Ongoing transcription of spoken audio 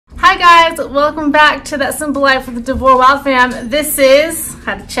Hi guys, welcome back to That Simple Life with the DeVores Wild Fam. This is,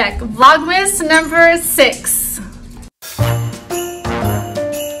 had to check, Vlogmas number 6.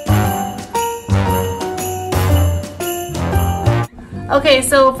 Okay,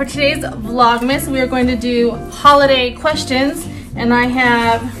 so for today's Vlogmas, we are going to do holiday questions, and I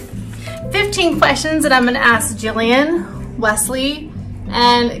have 15 questions that I'm going to ask Jillian, Wesley,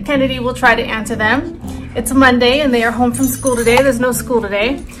 and Kennedy will try to answer them. It's Monday and they are home from school today. There's no school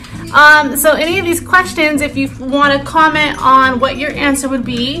today. So any of these questions, if you want to comment on what your answer would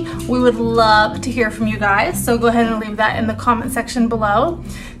be, we would love to hear from you guys. So go ahead and leave that in the comment section below.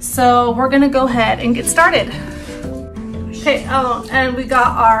 So we're going to go ahead and get started. Okay, oh, and we got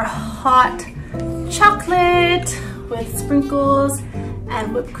our hot chocolate with sprinkles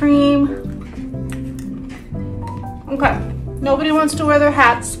and whipped cream. Okay, nobody wants to wear their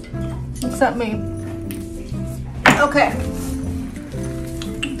hats except me. Okay,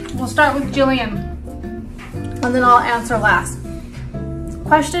 we'll start with Jillian, and then I'll answer last.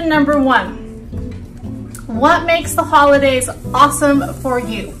 Question number 1. What makes the holidays awesome for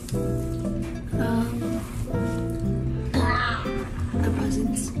you? The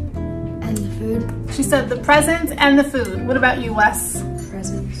presents and the food. She said the presents and the food. What about you, Wes?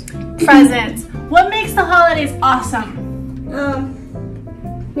 Presents. Presents. What makes the holidays awesome?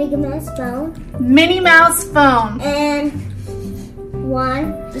 Mickey Mouse phone. Minnie Mouse phone. And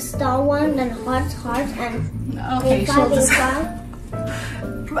the star one, then hearts, and okay, she'll just... five.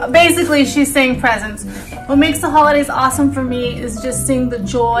 Basically, she's saying presents. What makes the holidays awesome for me is just seeing the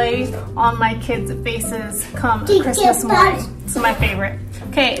joy on my kids' faces come Christmas morning. It's my favorite.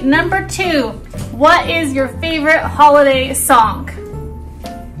 Okay, number 2. What is your favorite holiday song?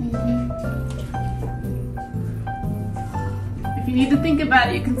 If you need to think about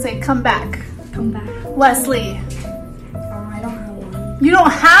it, you can say "Come Back." Come back. Wesley. I don't have one. You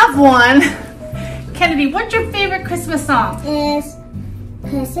don't have one? Kennedy, what's your favorite Christmas song? Is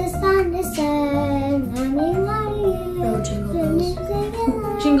Christmas on the sun, Oh, Jingle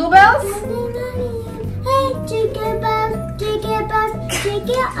Bells. Jingle Bells? Hey, jingle bells, jingle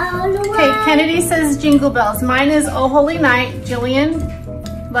all the way. Okay, Kennedy says Jingle Bells. Mine is Oh Holy Night.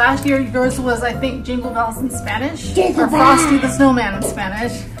 Jillian, last year yours was, I think, Jingle Bells in Spanish. Jingle or Frosty the Snowman in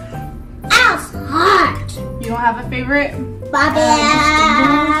Spanish. Ouch, hot. You don't have a favorite? Bobby.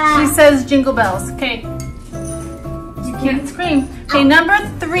 She says Jingle Bells. Okay. You can't scream. Okay, number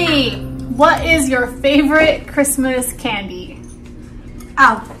 3. What is your favorite Christmas candy?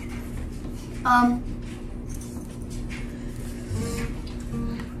 Ow.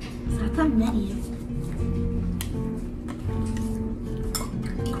 Not that many.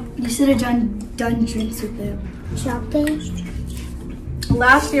 You should have done drinks with it. Shopping.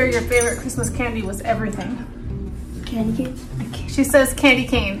 Last year, your favorite Christmas candy was everything. Candy canes. She says candy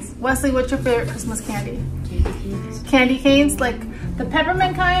canes. Wesley, what's your favorite Christmas candy? Candy canes. Candy canes, like the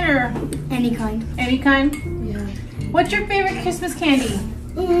peppermint kind or Any kind. any kind? Yeah. What's your favorite Christmas candy?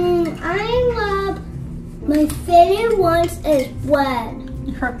 I love, my favorite ones is red.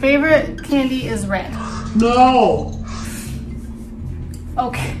 Her favorite candy is red. No!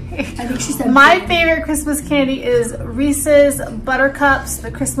 Okay. I think she said My favorite Christmas candy is Reese's Buttercups,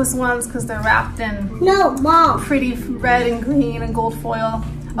 the Christmas ones, because they're wrapped in No, Mom. pretty red and green and gold foil.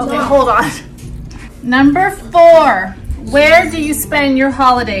 Okay, Yeah. hold on. Number 4. Where do you spend your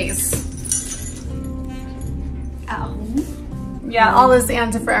holidays? at home. Yeah, I'll just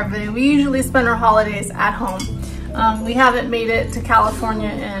answer for everything. We usually spend our holidays at home. We haven't made it to California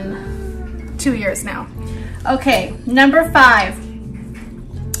in 2 years now. Okay, number 5.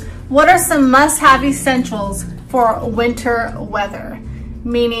 What are some must-have essentials for winter weather?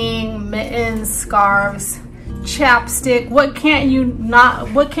 Meaning mittens, scarves, chapstick. What can you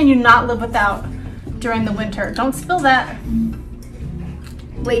not live without during the winter? Don't spill that.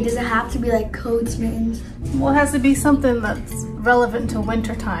 Wait, does it have to be like coats, mittens? Well, it has to be something that's relevant to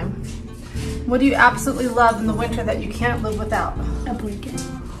winter time. What do you absolutely love in the winter that you can't live without? A blanket.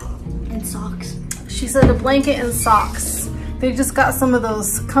 And socks. She said a blanket and socks. They just got some of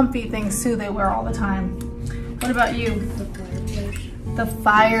those comfy things too they wear all the time. What about you? The fireplace. The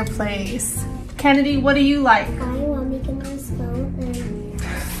fireplace. Kennedy, what do you like? I want Mickey Mouse phone and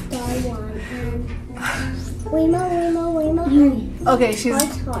star one and Wemo, and Okay, she's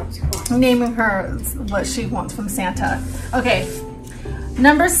hearts. naming her what she wants from Santa. Okay,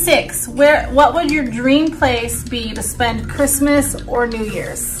 number 6. What would your dream place be to spend Christmas or New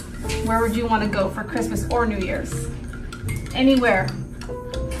Year's? Where would you want to go for Christmas or New Year's? Anywhere.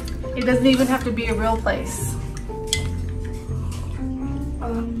 It doesn't even have to be a real place.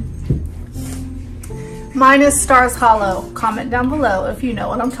 Mine is Stars Hollow. Comment down below if you know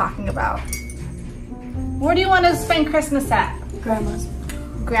what I'm talking about. Where do you want to spend Christmas at? Grandma's.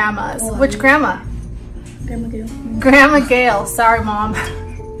 Grandma's. Which grandma? Grandma Gail. Grandma Gail. Sorry, Mom.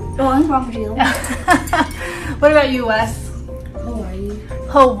 Oh, I'm Grandma Gail. What about you, Wes? Hawaii.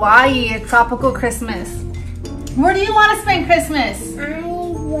 Hawaii, a tropical Christmas. Where do you want to spend Christmas? I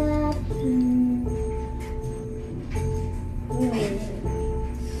love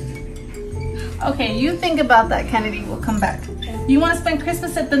Okay, you think about that, Kennedy. We'll come back. You want to spend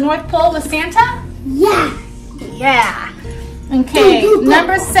Christmas at the North Pole with Santa? Yeah. Yeah. Okay,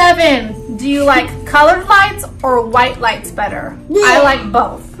 number 7. Do you like colored lights or white lights better? Yeah. I like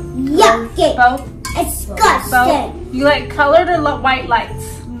both. Yucky. Both? Disgusting. Both? You like colored or white lights?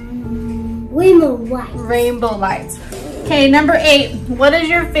 Rainbow white. Rainbow lights. Okay, number 8. What is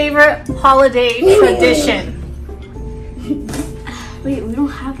your favorite holiday tradition? Wait, we don't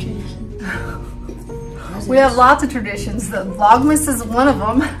have traditions. We have lots of traditions. The Vlogmas is one of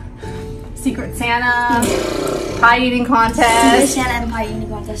them. Secret Santa, pie eating contest. Santa and pie eating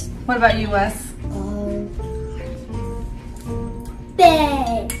contest. What about you, Wes?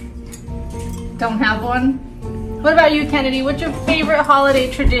 Big. Don't have one? What about you, Kennedy? What's your favorite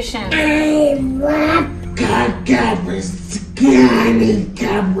holiday tradition? I love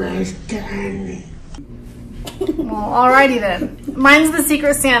Well, alrighty then. Mine's the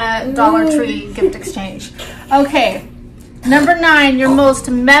Secret Santa Dollar Tree gift exchange. Okay. Number 9, your most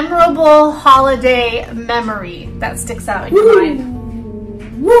memorable holiday memory that sticks out in your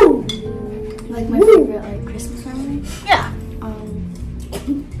mind. Woo. Like my favorite like Christmas memory. Yeah.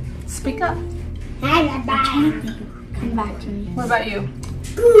 Speak up. Come back to me. What about you?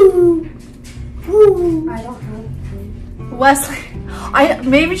 I don't know. Wesley, I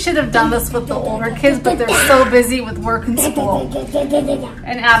maybe should have done this with the older kids, but they're so busy with work and school.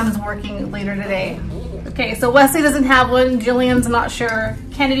 And Adam's working later today. Okay, so Wesley doesn't have one. Jillian's not sure.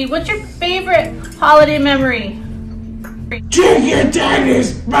 Kennedy, what's your favorite holiday memory? Chicken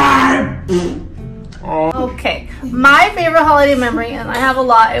tennis, bye! Okay, my favorite holiday memory, and I have a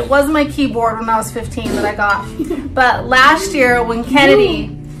lot, it was my keyboard when I was 15 that I got. But last year when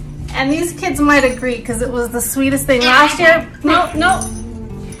Kennedy, and these kids might agree because it was the sweetest thing. Last year,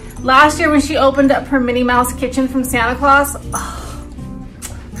 last year when she opened up her Minnie Mouse kitchen from Santa Claus,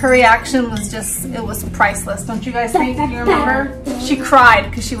 her reaction was just, it was priceless. Don't you guys think? Do you remember? She cried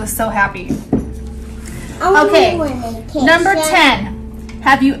because she was so happy. Okay, number 10.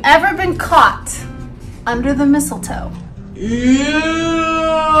 Have you ever been caught under the mistletoe? Ew,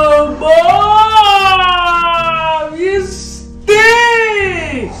 Mom! You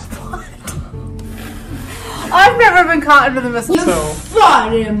stink! I've never been caught under the mistletoe.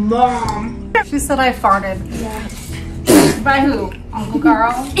 Farted, Mom! She said I farted. Yeah. By who? Uncle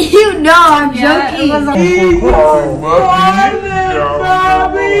Carl? You know, I'm Yeah, it was You farted,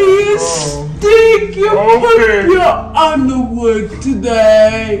 Mommy! You stink! You put your underwear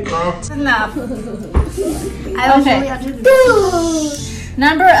today! enough. I was Okay. really under the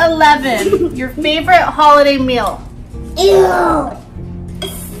Number 11. Your favorite holiday meal? Ew.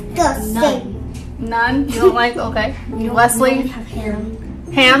 Disgusting. None? You don't like? Okay. We Wesley? have ham.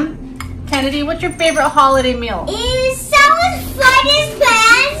 Ham? Kennedy, what's your favorite holiday meal? Is someone fart his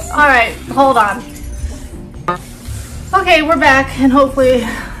pants? Alright, hold on. Okay, we're back, and hopefully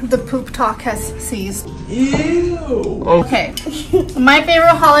the poop talk has ceased. Ew! Okay, my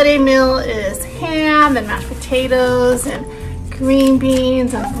favorite holiday meal is ham and mashed potatoes and green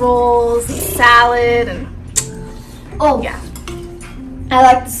beans and rolls and salad and Oh, yeah. I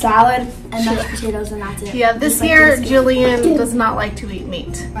like the salad and mashed potatoes, and that's it. Yeah, this Just like year this. Jillian does not like to eat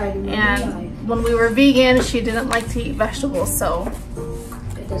meat. And And when we were vegan, she didn't like to eat vegetables, so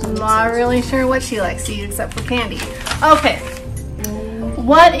I'm not really sure what she likes to eat except for candy. Okay.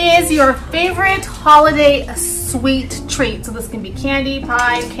 What is your favorite holiday sweet treat? So this can be candy,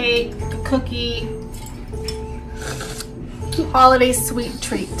 pie, cake, cookie. Holiday sweet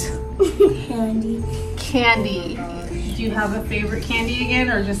treat. candy. Candy. Do you have a favorite candy again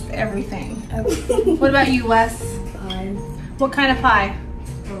or just everything? Everything. What about you, Wes? Pie. What kind of pie?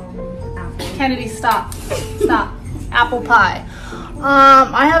 Apple. Kennedy, stop. Stop. Apple pie.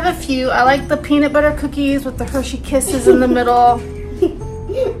 I have a few. I like the peanut butter cookies with the Hershey Kisses in the middle.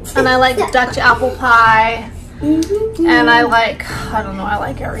 And I like Dutch apple pie. And I like, I don't know, I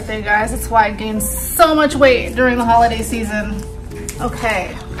like everything, guys. That's why I gained so much weight during the holiday season.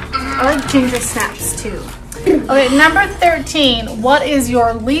 Okay. I like ginger snaps too. Okay, number 13. What is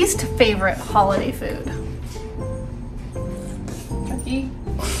your least favorite holiday food? Turkey?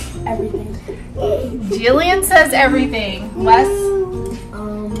 Everything. Jillian says everything. Wes?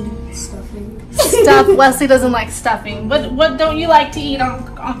 Stuffing. Stuff. Wesley doesn't like stuffing. What don't you like to eat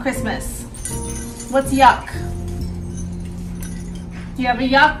on Christmas? What's yuck? You have a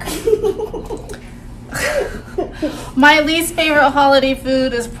yuck? My least favorite holiday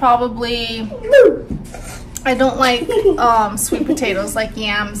food is probably, I don't like sweet potatoes, like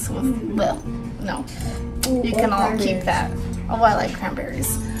yams with, no. You can all keep that. Oh, I like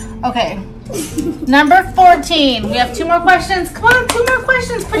cranberries. Okay. Number 14. We have 2 more questions. Come on, 2 more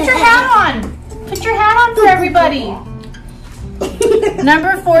questions. Put your hat on. Put your hat on for everybody.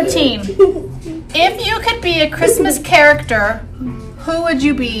 Number 14. If you could be a Christmas character, who would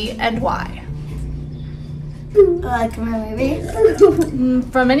you be and why? Like from a movie?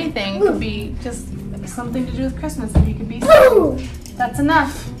 From anything. It could be just something to do with Christmas. If you could be something. That's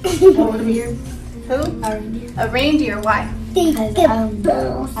enough. A reindeer. Who? A reindeer. A reindeer. Why? I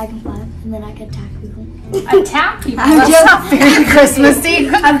can fly and then I can attack people. Attack people? That's not very Christmassy.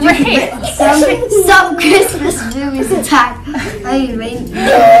 Great. Some Christmas movies attack.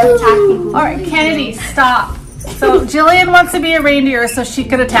 Attack people. All right, Kennedy, stop. So Jillian wants to be a reindeer so she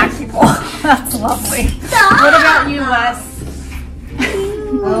can attack people. That's lovely. Stop. What about you, Wes?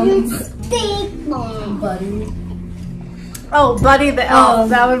 Buddy. Oh, Buddy the elf.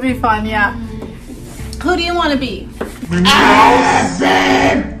 That would be fun, yeah. Who do you want to be?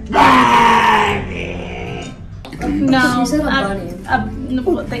 No. She said a bunny.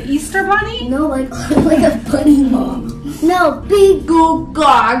 The Easter bunny? No, like a bunny mom. No, big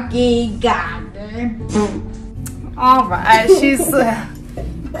goggy gander. All right, she's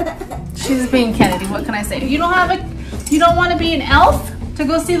being Kennedy. What can I say? You don't want to be an elf to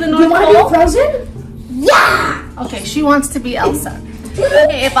go see the North Pole? You want to be Frozen? Yeah. Okay, she wants to be Elsa.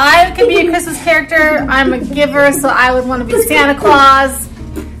 Okay, if I could be a Christmas character, I'm a giver, so I would want to be Santa Claus,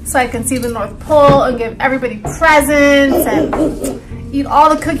 so I can see the North Pole and give everybody presents and eat all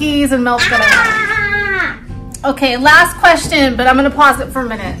the cookies and milk that I want. Okay, last question, but I'm going to pause it for a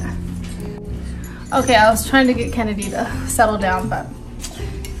minute. Okay, I was trying to get Kennedy to settle down, but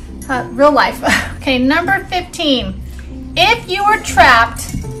real life. Okay, number 15. If you were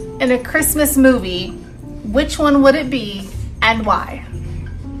trapped in a Christmas movie, which one would it be and why?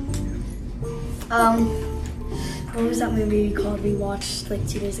 What was that movie called we watched like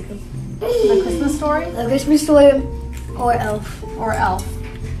 2 days ago? The Christmas Story? A Christmas Story or Elf? Or Elf?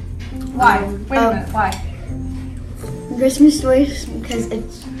 Why? Wait a minute, why? Christmas Story because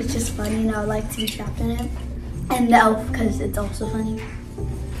it's just funny and I would like to be trapped in it. And the Elf because it's also funny.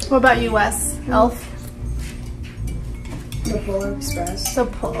 What about you, Wes? Elf? The Polar Express.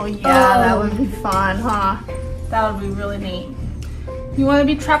 Oh yeah, that would be fun, huh? That would be really neat. You want to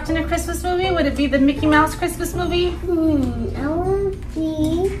be trapped in a Christmas movie? Would it be the Mickey Mouse Christmas movie? I want to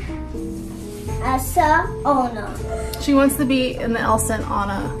be Elsa Anna. She wants to be in the Elsa and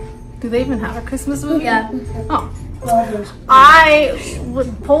Anna. Do they even have a Christmas movie? Yeah. Oh.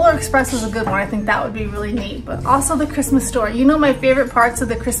 Polar Express is a good one. I think that would be really neat. But also the Christmas Story. You know, my favorite parts of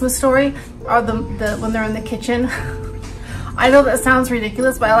the Christmas Story are the when they're in the kitchen. I know that sounds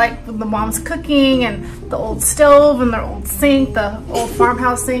ridiculous, but I like when the mom's cooking and the old stove and their old sink, the old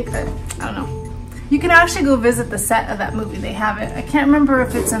farmhouse sink. I don't know. You can actually go visit the set of that movie. They have it. I can't remember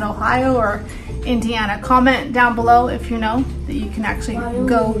if it's in Ohio or Indiana. Comment down below if you know that you can actually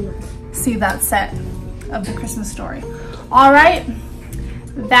go see that set of the Christmas Story. All right,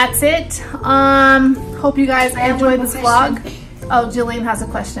 that's it. Hope you guys enjoyed this vlog. Oh, Jillian has a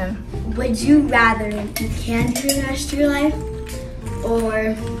question. Would you rather be canned for the rest of your life,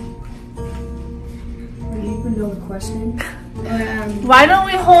 or do you even know the question? Why don't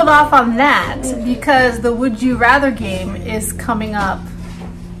we hold off on that, because the Would You Rather game is coming up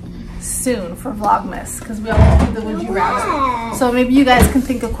soon for Vlogmas, because we always do the Would You Rather. So maybe you guys can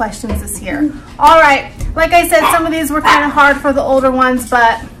think of questions this year. All right, like I said, some of these were kind of hard for the older ones,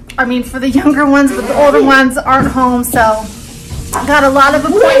 but I mean for the younger ones, but the older ones aren't home, so I got a lot of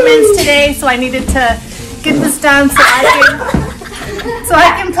appointments today, so I needed to get this done so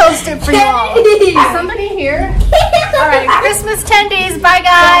I can post it for you all. Is somebody here? All right, Christmas 10 days. Bye,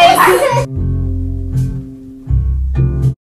 guys.